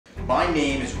My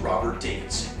name is Robert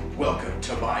Davidson. Welcome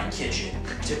to my kitchen.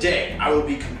 Today, I will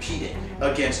be competing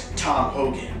against Tom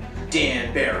Hogan,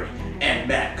 Dan Barry, and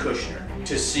Matt Kushner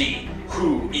to see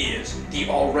who is the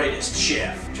all-rightest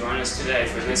chef. Join us today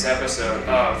for this episode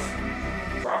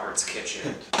of Robert's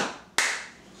Kitchen.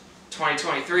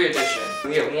 2023 edition.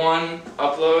 We get one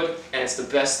upload, and it's the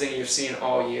best thing you've seen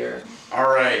all year.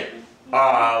 Alright,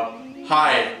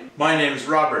 hi, my name is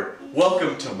Robert.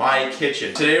 Welcome to my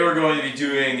kitchen. Today we're going to be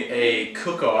doing a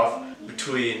cook-off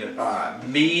between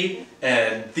me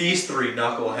and these three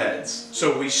knuckleheads.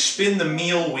 So we spin the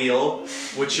meal wheel,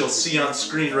 which you'll see on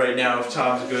screen right now if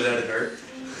Tom's a good editor.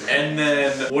 And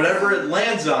then whatever it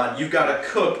lands on, you've got to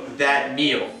cook that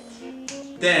meal.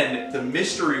 Then the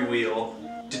mystery wheel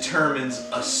determines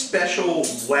a special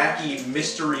wacky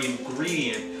mystery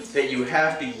ingredient that you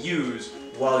have to use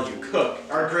while you cook.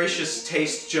 Our gracious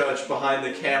taste judge behind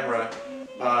the camera,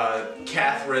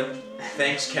 Catherine.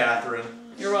 Thanks, Catherine.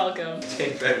 You're welcome.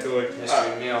 Take that going.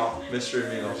 Mystery meal. Mystery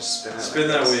meal. Just spin it. Spin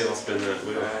that wheel. Spin that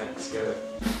wheel. Alright, let's get it.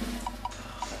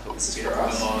 This is for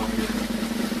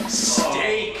us.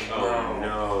 Steak! Oh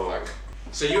no. Fuck.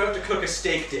 So you have to cook a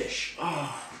steak dish.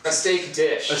 A steak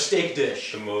dish. A steak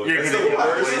dish. The most. You're It's gonna the get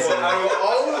worst poisoned. one out of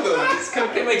all of them.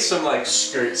 We can make some like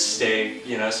skirt steak,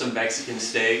 you know, some Mexican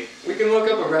steak. We can look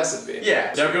up a recipe.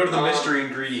 Yeah. Now go to the mystery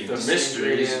ingredients. The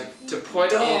mysteries. Ingredient to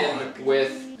put in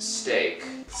with steak.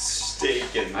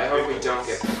 Steak and I hope we don't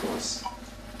get pickles.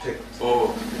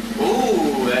 Oh,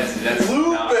 ooh, that's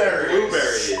Blueberries.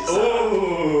 Blueberries.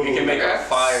 Ooh. We can make Okay. a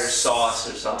fire sauce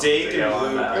or something. Steak to go and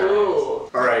on that. Ooh.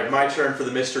 All right, my turn for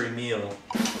the mystery meal.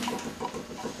 I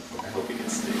hope we get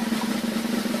steak.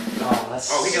 Oh, that's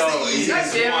Oh, we so got the easy.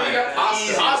 easiest Damn, one. we got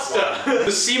pasta. Pasta.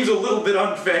 This seems a little bit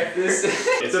unfair. This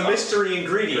It's The not- mystery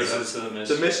ingredient. This is the The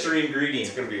mystery. mystery It's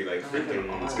ingredient. gonna be like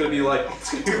freaking. It's gonna be like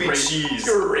cheese. It's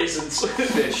gonna be raisins.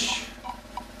 fish.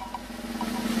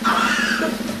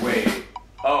 Wait.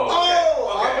 Oh.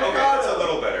 Okay, avocado. that's a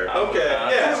little better. Okay,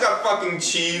 Yeah. Who's got fucking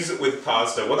cheese with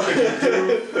pasta? What could you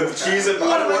do with cheese and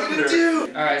What pasta? am I gonna do?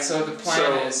 Alright, so the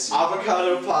plan is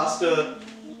Avocado pasta,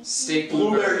 steak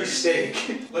blueberry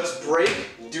steak. Let's break,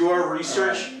 do our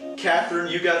research.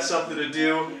 Catherine, you got something to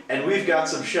do, and we've got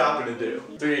some shopping to do.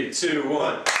 3, 2,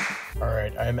 1.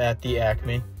 Alright, I'm at the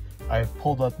Acme. I've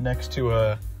pulled up next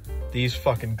to these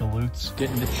fucking galoots.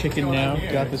 Getting the chicken now,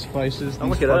 got the spices,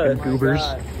 these fucking goobers.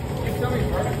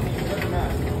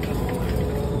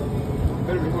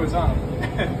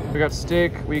 We got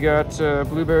steak, we got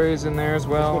blueberries in there as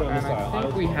well, and I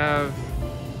think we have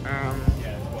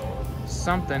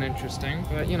something interesting,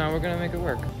 but you know, we're gonna make it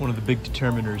work. One of the big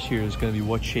determiners here is going to be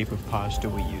what shape of pasta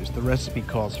we use. The recipe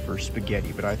calls for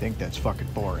spaghetti, but I think that's fucking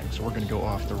boring, so we're going to go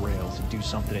off the rails and do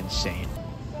something insane.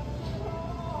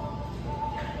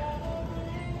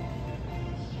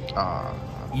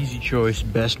 Easy choice,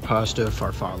 best pasta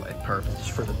farfalle. Perfect. It's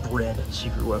for the bread.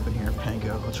 Secret weapon here,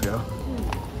 panko. Let's go.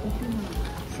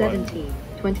 17,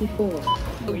 24.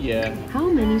 Oh yeah. How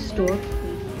many store?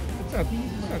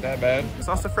 It's not that bad.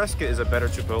 Salsa fresca is a better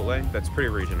Chipotle. That's pretty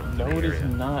regional. No, it is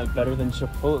not better than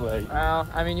Chipotle. Well,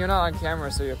 I mean, you're not on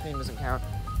camera, so your opinion doesn't count.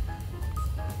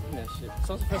 That shit.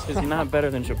 Salsa fresca is not better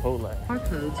than Chipotle.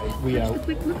 Barcodes. We Touch out. the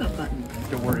quick lookup button.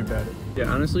 Don't worry about it. Yeah,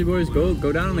 honestly, boys, go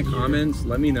down in the comments.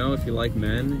 Let me know if you like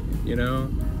men, you know?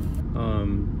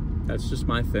 That's just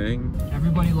my thing.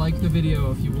 Everybody like the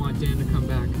video if you want Dan to come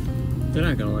back. They're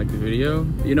not gonna like the video.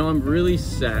 You know, I'm really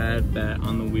sad that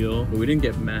on the wheel, we didn't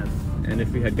get meth. And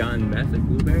if we had gotten meth and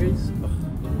blueberries,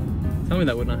 tell me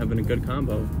that would not have been a good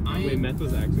combo. Wait, meth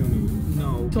was actually on the wheel?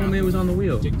 No. You told me it was on the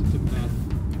wheel. Addicted to meth.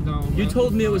 No. You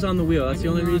told me it was on the wheel. That's the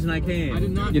only not. reason I came. I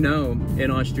did not. You know,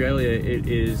 in Australia, it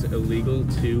is illegal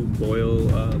to boil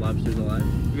lobsters alive.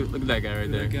 Look at that guy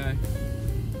right there. That guy.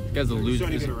 That guy's a loser.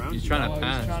 He's trying to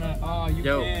pass.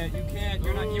 Yo. can't.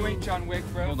 You ain't John Wick,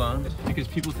 bro. Hold on. Because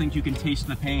people think you can taste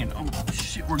the pain. Oh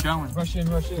shit, we're going. Rush in.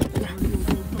 Like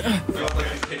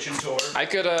a kitchen tour. I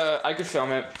could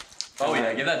film it. Oh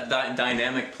yeah, give that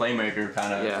dynamic playmaker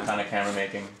kind of camera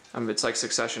making. It's like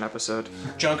Succession episode.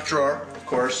 Junk drawer, of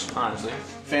course. Honestly.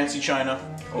 Fancy china.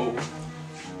 Oh.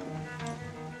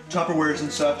 Tupperwares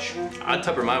and such. I'd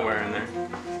tupper my ware in there.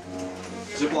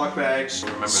 Ziploc bags.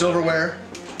 Remember Silverware.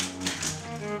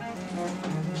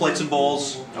 Plates and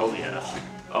bowls. Oh yeah.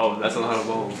 Oh, that's a lot of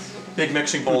bowls. Big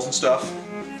mixing bowls and stuff.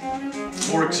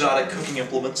 More exotic cooking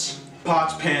implements.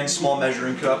 Pots, pans, small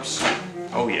measuring cups.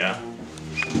 Oh yeah.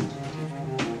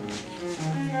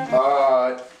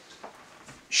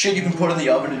 Shit you can put in the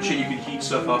oven and shit you can heat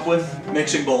stuff up with.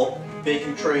 Mixing bowl,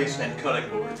 baking trays, and cutting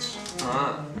boards.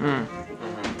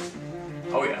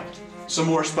 Oh yeah. Some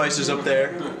more spices up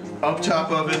there. Up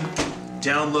top oven,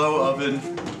 Down low oven.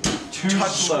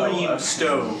 Touchscreen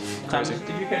stove. Tom, did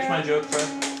you catch my joke, Fred?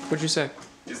 What'd you say?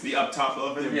 Is the up top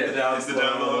oven? Yeah, the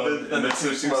down low oven. And then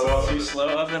too slow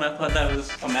oven. I thought that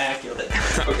was immaculate.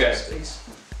 Okay.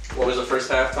 What was the first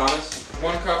half, Thomas?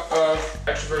 1 cup of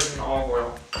extra virgin olive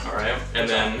oil. All right. And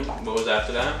then what was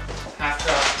after that? Half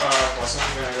cup of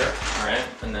balsamic vinegar. All right.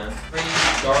 And then 3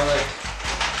 garlic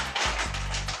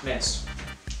minced.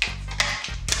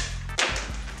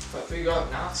 What, 3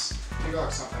 garlic knots? 3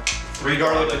 garlic something. 3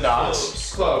 garlic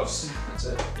knots. Cloves. That's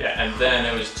it. yeah, and then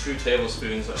it was 2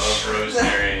 tablespoons of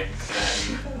rosemary and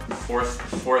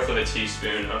fourth of a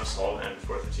teaspoon of salt and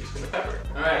 1/4 of a teaspoon of pepper.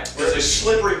 Alright. There's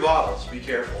slippery bottles. Be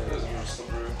careful.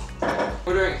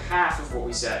 We're doing half of what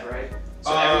we said, right?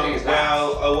 So everything is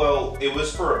half. Well, it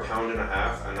was for a pound and a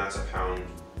half, and that's a pound.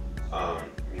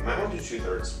 You might want to do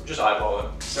 2/3. Just eyeball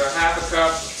it. So half a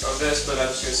cup of this, but I'm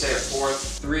just gonna say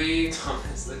 1/4. 3.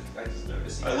 Thomas, I just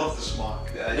noticed. I love the smock.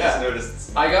 I just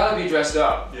noticed. I gotta be dressed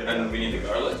up. Yeah. And we need the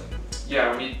garlic.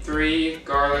 Yeah, we need 3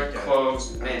 garlic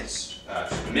cloves minced.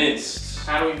 Minced.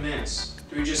 How do we mince?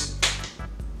 Do we just?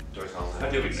 Do I tell them How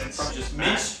that? do we mince? Just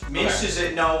mince is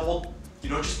it? No, well, you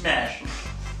don't just mash.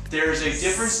 There's a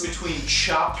difference between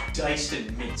chopped, diced,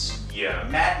 and minced. Yeah,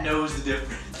 Matt knows the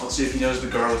difference. Let's see if he knows the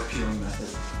garlic peeling method.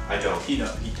 I don't. You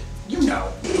know. You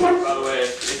know. By the way,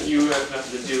 if you have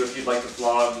nothing to do, if you'd like to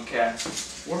vlog, you can.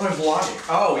 What am I vlogging?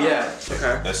 Oh yeah.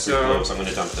 Okay. That's 3 so cloves. I'm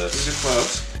gonna dump this. these are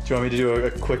cloves. Do you want me to do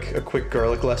a quick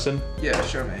garlic lesson? Yeah,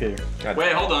 show me. Here.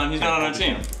 Wait, hold on. He's not on our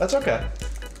team. That's okay.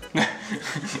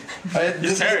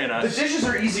 He's carrying The us. dishes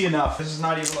are easy enough. This is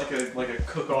not even like a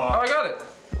cook-off. Oh, I got it.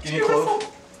 Give me a clove.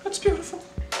 That's beautiful.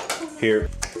 Here.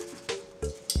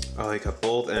 I like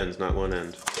both ends, not one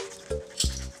end.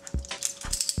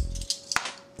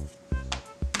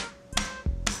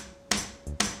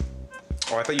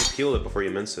 Oh, I thought you peeled it before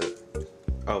you mince it.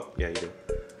 Oh, yeah, you do.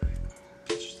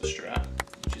 It's just the strap.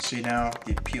 You see now?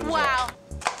 He peels off.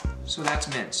 So that's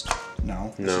minced.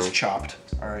 No. No. This is chopped.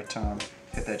 All right, Tom.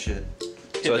 Hit that shit.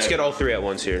 So let's get all 3 at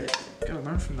once here. Gotta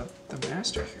learn from the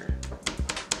master here.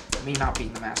 Me not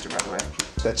being the master, by the way.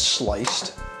 That's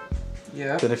sliced.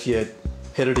 Yeah. Then if you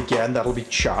hit it again, that'll be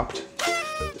chopped.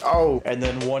 Oh, and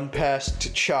then 1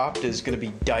 past chopped is gonna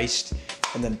be diced,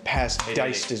 and then past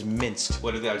diced is minced.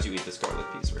 What did you eat this garlic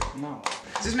piece with? No.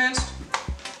 Is this minced?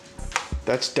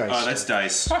 That's diced. That's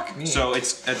diced. Fuck me. So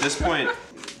it's at this point.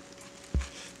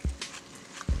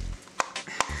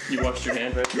 You washed your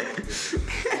hand, right?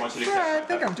 I want you to catch I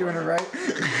think I'm doing it right.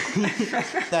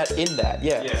 that in that,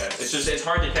 yeah. Yeah, it's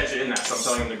hard to catch it in that, so I'm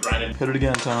telling him to grind it. Hit it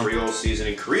again, Tom. Creole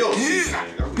seasoning. Creole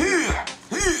seasoning.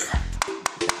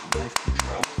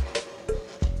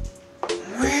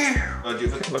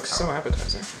 Looks so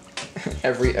appetizing.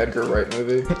 Every Edgar Wright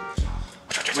movie.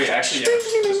 Wait, actually, yeah.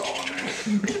 It's all on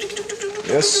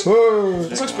there. Yes, sir.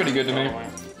 This looks pretty good to me.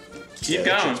 Keep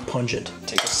going. Pungent.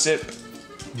 Take a sip.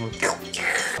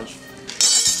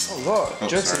 Oh look,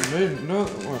 Jetson made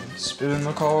another one. Spit in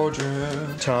the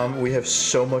cauldron. Tom, we have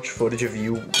so much footage of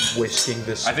you whisking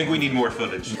this. I think we need more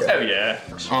footage. Oh yeah.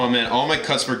 Oh man, all my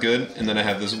cuts were good, and then I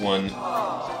have this one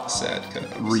sad cut.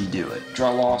 Redo it.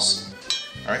 Draw loss.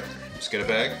 All right, just get a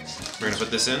bag. We're gonna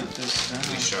put this in.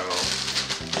 We shall.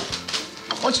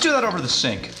 Let's do that over the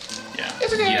sink. Yeah.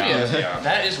 It's a good idea. Yeah.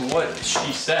 That is what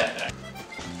she said.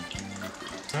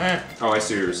 Alright, Oh, I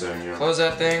see what you're saying. Yeah. close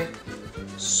that thing.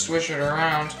 Swish it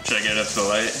around. Should I get it up to the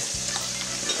light?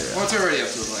 Well, it's already up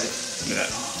to the light. Yeah.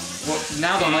 Well,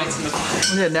 now the light's in the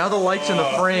frame. Yeah, now the light's in the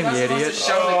frame, you idiot.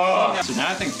 So now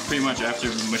I think pretty much after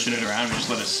mushing it around, we just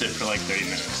let it sit for like 30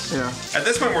 minutes. Yeah. At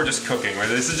this point, we're just cooking, right?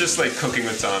 This is just like cooking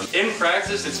with Tom. In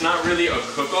practice, it's not really a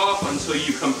cook-off until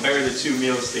you compare the 2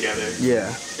 meals together.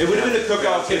 Yeah. It would have been a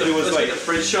cook-off if it was Let's like. get a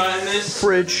fridge shot in this.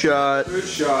 Fridge shot. Good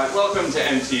shot. Welcome to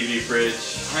MTV Fridge.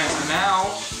 Alright, so now,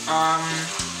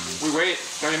 we wait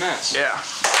 30 minutes. Yeah.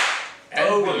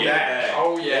 Oh yeah.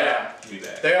 Oh yeah.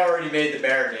 They already made the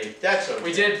marinade. That's okay.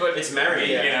 We did, but It's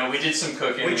marinated. You know, we did some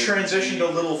cooking. We transitioned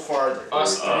a little farther.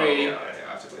 us three yeah,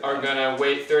 are gonna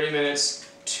wait 30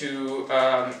 minutes to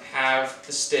have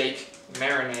the steak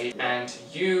marinate. And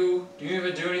do you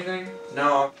even do anything?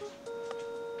 No.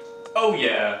 Oh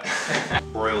yeah.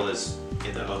 Broil is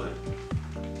in the oven.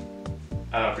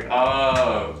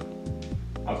 Oh.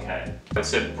 Okay. It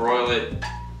said broil it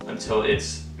until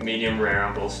it's medium rare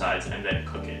on both sides and then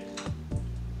cook it.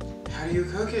 How do you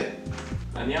cook it?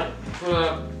 And yeah.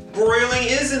 Broiling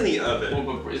is in the oven.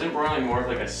 Well, but isn't broiling more of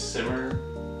like a simmer?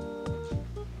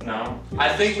 No? I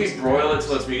think we broil it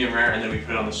till it's medium rare and then we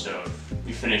put it on the stove.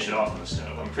 We finish it off on the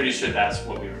stove. I'm pretty sure that's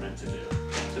what we were meant to do.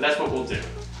 So that's what we'll do.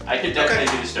 I could definitely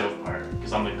do the stove part,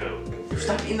 because I'm the goat.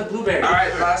 Stop eating the blueberry. All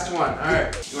right, last one. All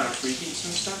right. You want to preheat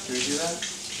some stuff? Do we do that?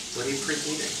 What are you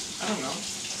preheating? I don't know.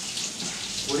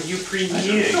 What are you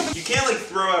preheating? You can't like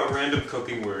throw out random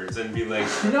cooking words and be like,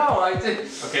 No, I did.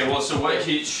 Okay, well, so what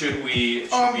heat should we?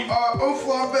 should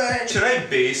I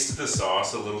baste the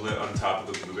sauce a little bit on top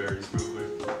of the blueberries real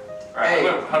quick? Alright,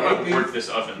 how about maybe. work this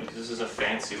oven? Because this is a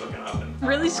fancy looking oven. I'm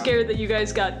really scared that you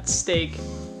guys got steak.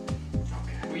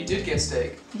 We did get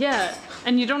steak. Yeah,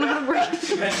 and you don't know how to work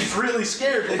it. And he's really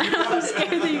scared that you I'm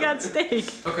scared that you got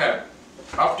steak. Okay.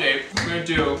 Update. What we're gonna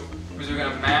do is we're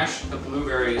gonna mash the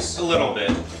blueberries. A little bit,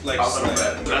 like A little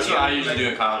bit. That's what I usually do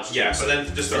in college. Yeah, so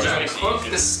then just throw it We're on. gonna cook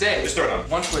the steak. Just throw it on.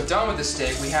 Once we're done with the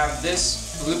steak, we have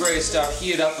this blueberry stuff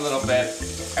heated up a little bit,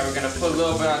 and we're gonna put a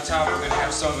little bit on top. We're gonna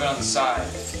have some of it on the side,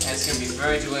 and it's gonna be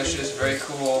very delicious, very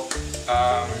cool.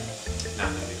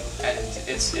 And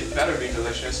it better be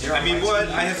delicious. You're I mean, on what?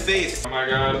 speed. I have faith. Oh my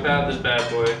god, about this bad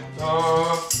boy.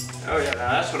 Oh. Oh yeah,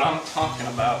 that's what I'm talking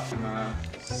about.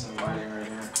 Some lighting right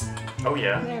here. Oh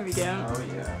yeah. There we go. Oh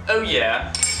yeah. Oh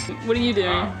yeah. What are you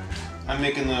doing? I'm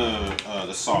making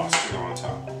the sauce to go on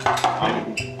top.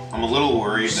 I'm a little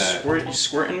worried that. You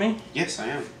squirting me? Yes, I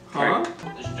am. Huh?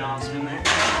 There's Johnson in there.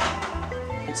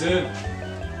 It's in.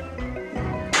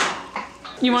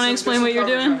 You want to explain what you're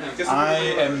doing? I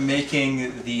am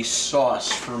making the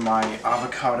sauce for my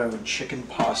avocado and chicken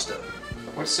pasta.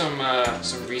 What's some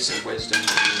recent wisdom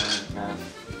that you learned, Matt?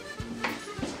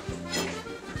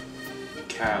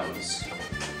 Cows.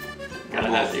 You gotta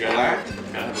have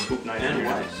a poop knife in your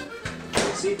house.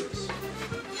 Zebras.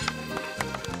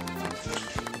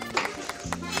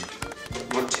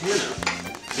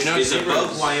 Montana You know, is zebras-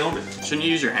 above Wyoming. Shouldn't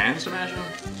you use your hands to mash them?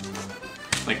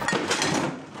 Like,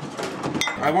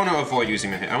 I want to avoid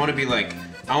using my hand. I want to be like,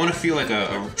 I want to feel like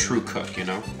a true cook, you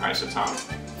know? alright, so Tom,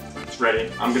 it's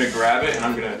ready. I'm gonna grab it and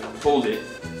I'm gonna hold it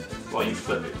while you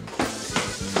flip it.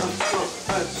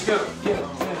 Let's go. Yeah.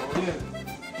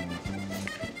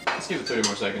 Let's give it 30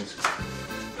 more seconds.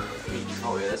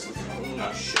 Oh yeah, that's looking.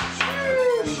 Oh shit.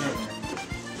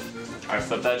 Alright,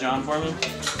 flip that, John, for me.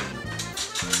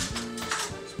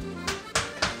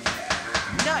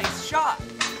 Nice shot.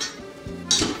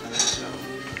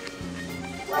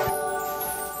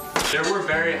 There were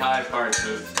very high parts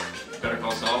of Better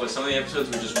Call Saul, but some of the episodes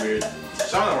were just weird.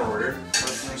 Some of them were weird,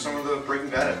 but some of the Breaking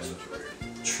Bad episodes were weird.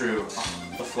 True.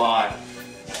 Oh, the fly.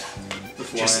 The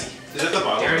fly. Is it the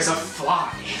bottle? There is a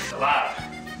fly. Alive.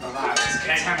 Alive. It's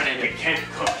contaminated. It can't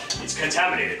cook. It's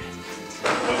contaminated.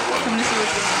 I'm gonna see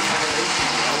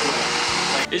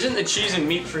what's Isn't the cheese and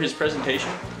meat for his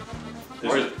presentation?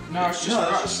 Or is it, No, it's just for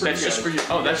us. that's just for you.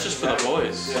 Oh, that's just for the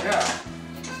boys. Yeah.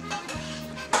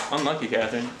 Unlucky,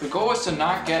 Catherine. The goal is to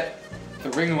not get the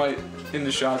ring light in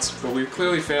the shots, but we're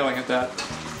clearly failing at that.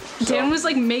 Dan was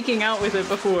like making out with it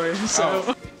before,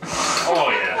 so. Oh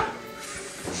yeah.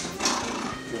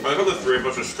 I like how the three of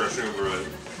us are stressing over like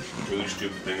really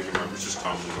stupid things and Robert's just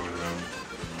calmly going around.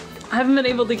 I haven't been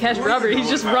able to catch Robert. He's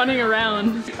just running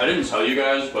around. I didn't tell you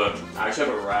guys, but I actually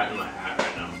have a rat in my hat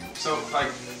right now. So, like,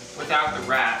 without the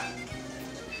rat,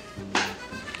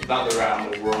 Without the rat,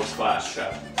 I'm a world's class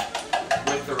chef.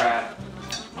 with the rat.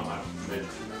 I'm not mid.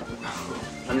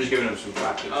 I'm just giving him some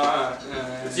practice.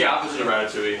 It's the Yeah. opposite of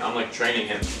Ratatouille. I'm like training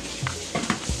him.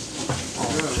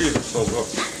 Cheese is so good.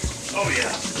 Oh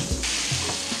yeah.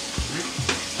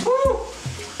 Woo!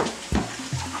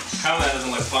 How that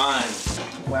doesn't look fine.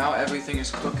 While everything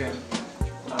is cooking,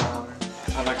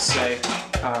 I'd like to say,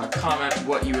 comment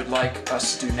what you would like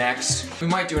us to do next. We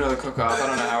might do another cook-off. I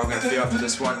don't know how we're gonna feel after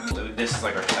this one. This is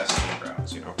like our testing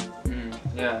grounds, you know?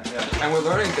 Yeah. And we're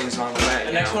learning things along the way.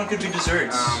 The next one could be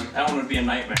desserts. That one would be a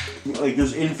nightmare. Like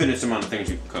there's infinite amount of things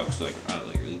you can cook. So like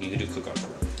you can do cook-off.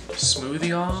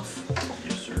 Smoothie off.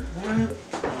 Yes, sir.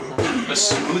 A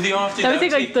smoothie off? Dude, That would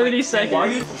take like 30 seconds. Why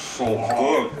are you so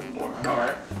good?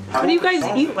 Alright. How do you guys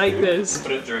eat like this?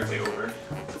 Put it directly over.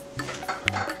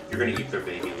 You're gonna eat their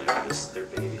baby like this is their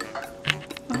baby.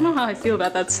 I don't know how I feel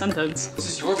about that sentence. This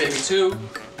is your baby too.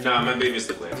 Nah, my baby's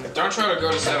the glass. Don't try to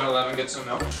go to 7-Eleven and get some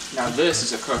milk. Now this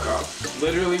is a cook-off.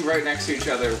 Literally right next to each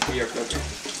other, we are cooking.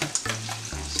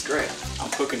 It's great. I'm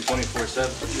cooking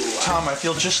 24/7. Tom, I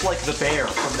feel just like the bear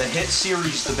from the hit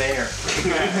series The Bear.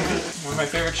 One of my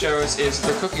favorite shows is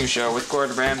The Cooking Show with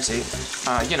Gordon Ramsay.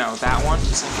 You know, that one.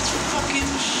 It's like,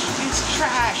 it's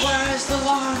trash. Where's the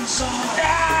lawn saw?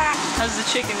 How's the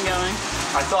chicken going?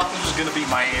 I thought this was gonna be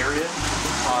my area.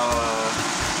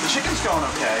 The chicken's going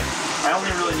okay. I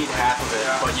only really need half of it,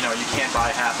 but you know, you can't buy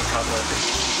half a cutlet.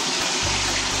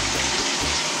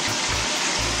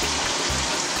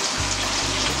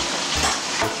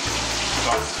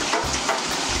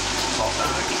 Salt.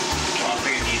 I don't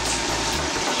think it needs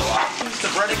a lot.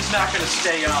 breading's not gonna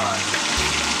stay on.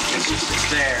 It's just, it's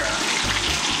there.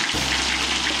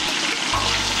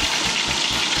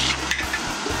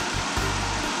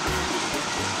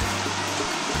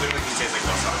 Literally, he tastes like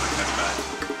balsamic. That's bad.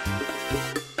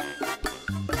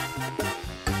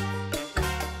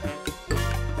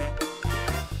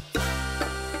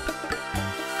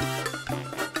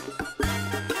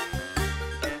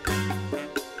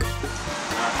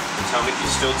 Tell me if you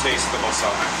still taste the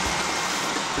balsamic.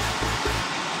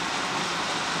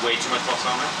 Way too much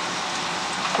balsamic?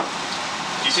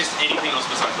 Do you taste anything else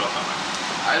besides balsamic?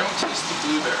 I don't taste the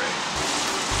blueberry.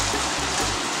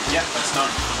 Yeah, that's done.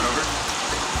 Flip it over.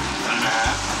 10 and a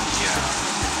half. Yeah.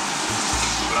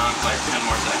 Put on for like 10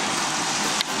 more seconds.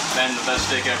 Then the best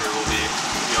steak ever will be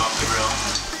off the grill.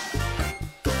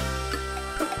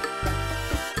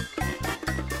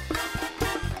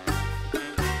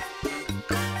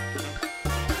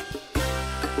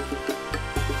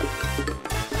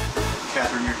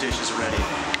 Catherine, your dish is ready.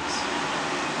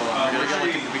 Hold on,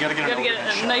 we gotta get Gotta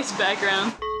get a nice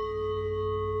background.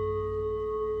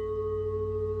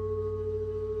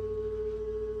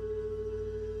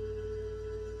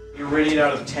 You're rated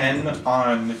out of 10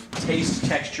 on taste,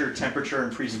 texture, temperature,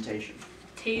 and presentation.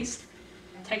 Taste,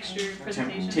 texture,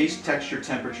 presentation. Taste, texture,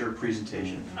 temperature,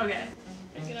 presentation. Okay.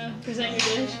 Are you gonna present your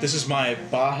dish? This is my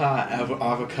Baja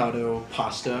avocado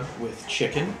pasta with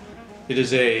chicken. It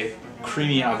is a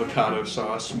creamy avocado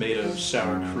sauce made of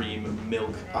sour cream,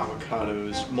 milk,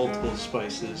 avocados, multiple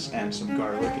spices, and some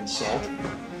garlic and salt.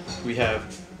 We have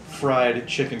fried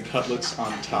chicken cutlets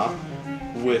on top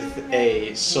with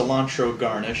a cilantro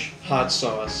garnish, hot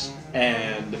sauce,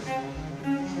 and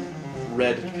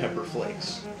red pepper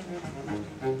flakes.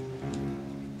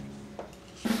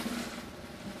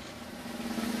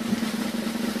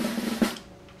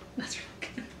 That's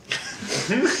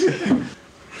really good.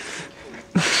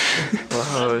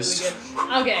 Closed.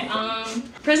 Okay,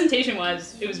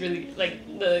 presentation-wise, it was really,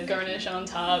 like, the garnish on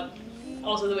top,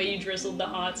 also the way you drizzled the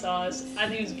hot sauce, I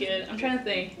think it was good. I'm trying to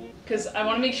think, because I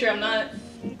want to make sure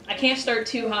I can't start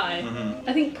too high.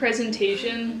 I think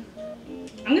presentation,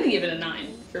 I'm going to give it a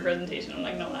 9 for presentation, I'm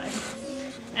not going to lie.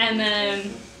 And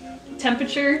then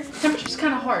temperature's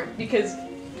kind of hard, because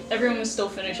everyone was still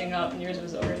finishing up, and yours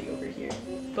was already over here.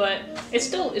 But it's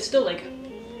still like,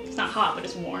 it's not hot, but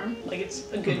it's warm. Like,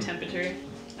 it's a good temperature.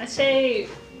 I'd say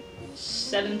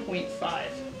 7.5.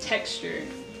 Texture.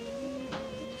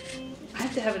 I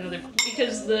have to have another,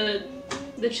 because the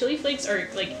chili flakes are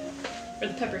like, or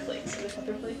the pepper flakes. Are the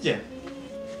pepper flakes? Yeah.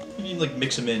 You need like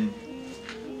mix them in.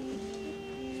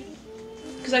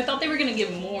 Because I thought they were gonna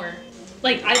give more.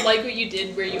 Like, I like what you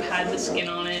did where you had the skin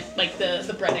on it, like the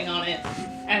breading on it,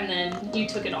 and then you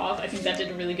took it off. I think that did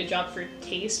a really good job for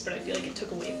taste, but I feel like it took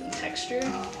away from texture.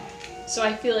 So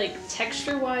I feel like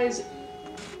texture-wise,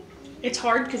 it's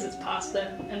hard because it's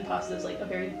pasta, and pasta is like a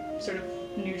very sort of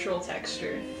neutral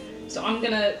texture. So I'm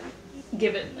gonna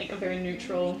give it like a very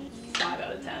neutral 5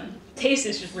 out of 10. Taste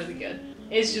is just really good.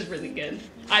 It's just really good.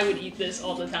 I would eat this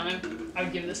all the time. I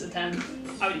would give this a 10.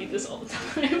 I would eat this all the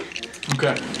time.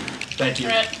 Okay. Thank you.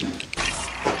 Alright.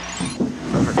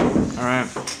 Perfect. Alright.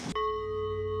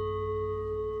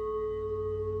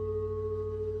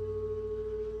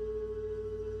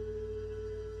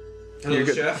 Hello,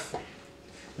 Chef.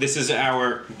 This is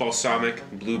our balsamic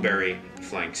blueberry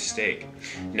flank steak.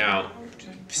 Now,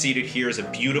 seated here is a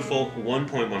beautiful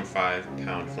 1.15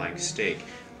 pound flank steak.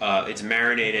 It's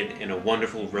marinated in a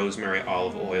wonderful rosemary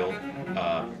olive oil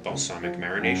balsamic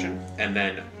marination. And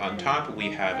then on top we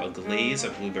have a glaze,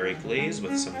 a blueberry glaze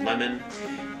with some lemon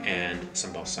and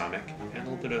some balsamic and a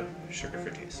little bit of sugar for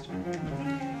taste.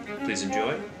 Please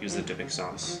enjoy. Use the dipping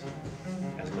sauce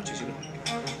as much as you like.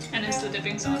 And is the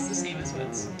dipping sauce the same as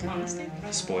what's on the steak?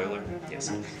 Spoiler,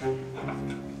 yes.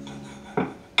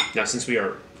 Now, since we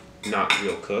are not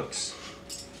real cooks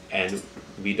and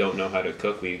we don't know how to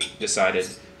cook, we decided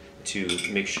to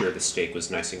make sure the steak was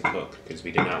nice and cooked because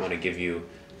we did not want to give you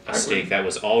a steak that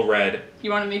was all red. You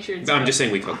want to make sure it's I'm just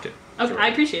saying we cooked it. Okay, I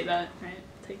appreciate that. Alright,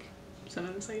 take some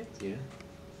of this, I guess. Yeah.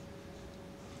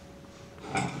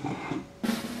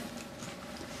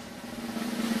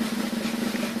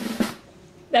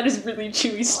 That is really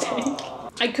chewy steak.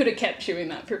 I could have kept chewing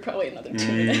that for probably another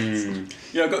 2 minutes.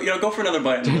 Go for another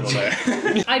bite in the middle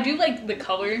there. I do like the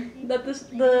color that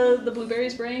the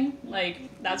blueberries bring. Like,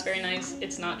 that's very nice.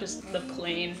 It's not just the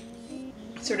plain,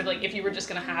 sort of like if you were just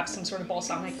gonna have some sort of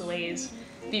balsamic glaze,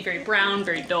 be very brown,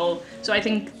 very dull. So I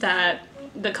think that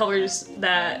the colors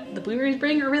that the blueberries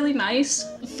bring are really nice.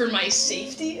 For my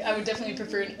safety, I would definitely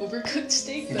prefer an overcooked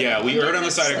steak. Yeah, we erred on the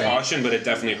side of caution, but it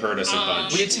definitely hurt us a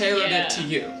bunch. We tailored it to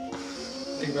you.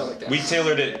 Think about it like that. We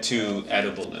tailored it to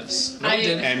edibleness. No, we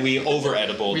didn't. And we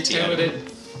over-edibled We the tailored edible.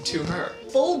 it to her.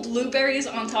 Full blueberries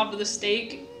on top of the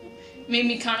steak made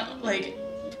me kind of like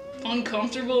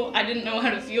uncomfortable. I didn't know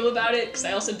how to feel about it because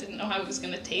I also didn't know how it was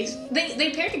gonna taste.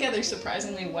 They pair together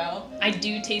surprisingly well. I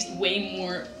do taste way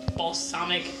more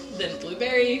balsamic than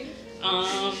blueberry,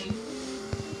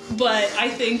 but I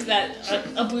think that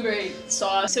a blueberry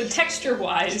sauce. So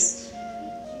texture-wise,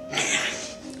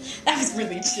 that was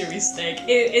really chewy steak.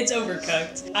 It's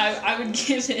overcooked. I would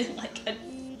give it like a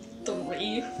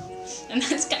 3, and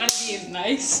that's kind of being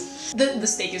nice. The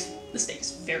steak is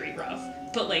very rough,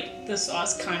 but like the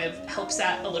sauce kind of helps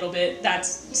that a little bit. That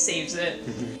saves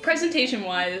it. Presentation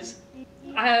wise,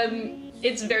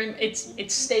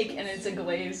 it's steak and it's a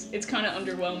glaze. It's kind of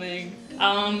underwhelming.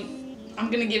 I'm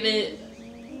gonna give it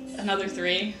another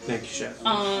 3. Thank you, chef.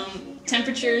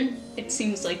 Temperature, it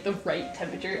seems like the right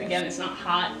temperature. Again, it's not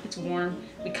hot, it's warm.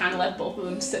 We kind of left both of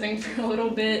them sitting for a little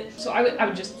bit. So I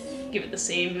would just give it the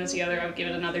same as the other. I would give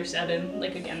it another 7.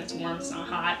 Like again, it's warm, it's not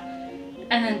hot.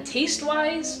 And then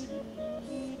taste-wise,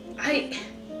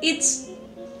 it's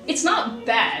not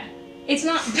bad. It's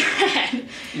not bad.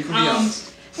 You can be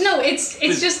honest. No, it's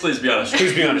just. Please be honest.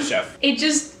 Please be honest, chef. It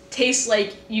just tastes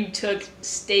like you took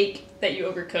steak that you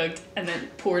overcooked and then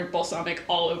poured balsamic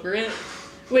all over it.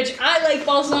 Which I like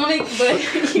balsamic, but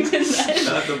even then.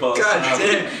 Not the balsamic. God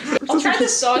damn. I'll try the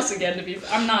sauce again to be.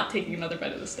 I'm not taking another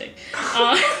bite of the steak.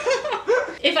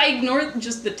 If I ignore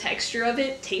just the texture of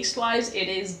it, taste-wise, it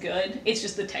is good. It's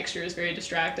just the texture is very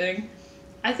distracting.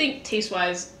 I think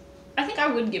taste-wise, I think I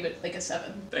would give it like a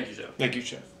 7. Thank you, chef. Thank you,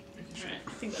 chef. Alright,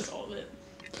 I think that's all of it.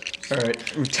 All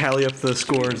right, we tally up the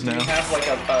scores We now. have like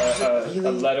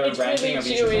a letter It's ranking really of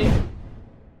each of them. chewy.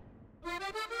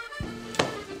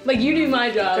 Like you do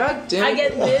my job. God damn I it.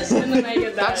 get this and then I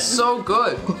get that. That's so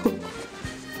good.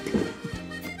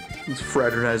 It's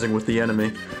fraternizing with the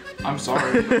enemy. I'm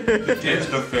sorry. It's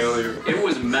a failure. It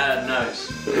was mad nice.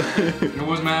 It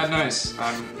was mad nice.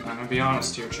 I'm gonna be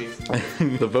honest here, Chief.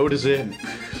 The vote is in.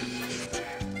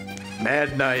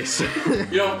 Mad nice.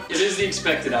 You know, it is the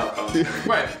expected outcome.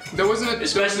 Right. There wasn't a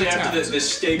Especially after the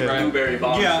steak blueberry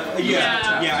bomb.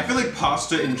 Yeah. I feel like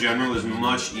pasta in general is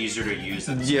much easier to use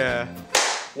than Yeah.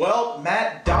 Well,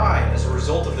 Matt died as a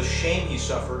result of the shame he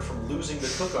suffered from losing the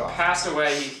cook-off. passed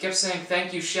away. He kept saying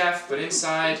thank you, chef, but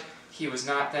inside he was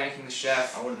not thanking the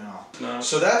chef. Oh no. No.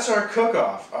 So that's our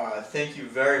cook-off. Thank you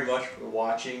very much for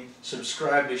watching.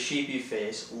 Subscribe to Sheepy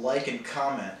Face, like and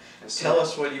comment. Tell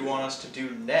us what you want us to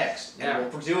do next. Yeah.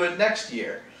 And we'll do it next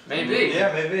year. Maybe.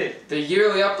 Yeah, maybe. The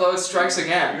yearly upload strikes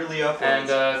again. Yearly uploads.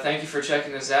 And thank you for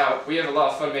checking this out. We have a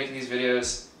lot of fun making these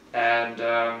videos, and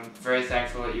very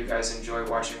thankful that you guys enjoy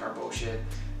watching our bullshit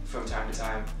from time to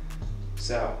time.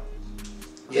 So,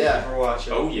 Thank you for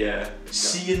watching. Oh yeah.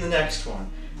 See you in the next one.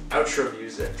 Outro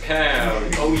music. Hell.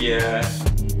 Oh yeah.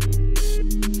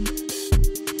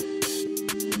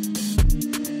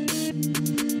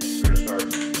 We're gonna start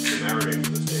marinating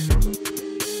for the steak.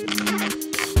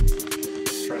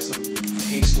 Try some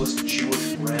tasteless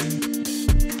Jewish bread.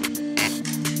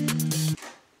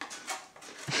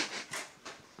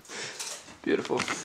 beautiful.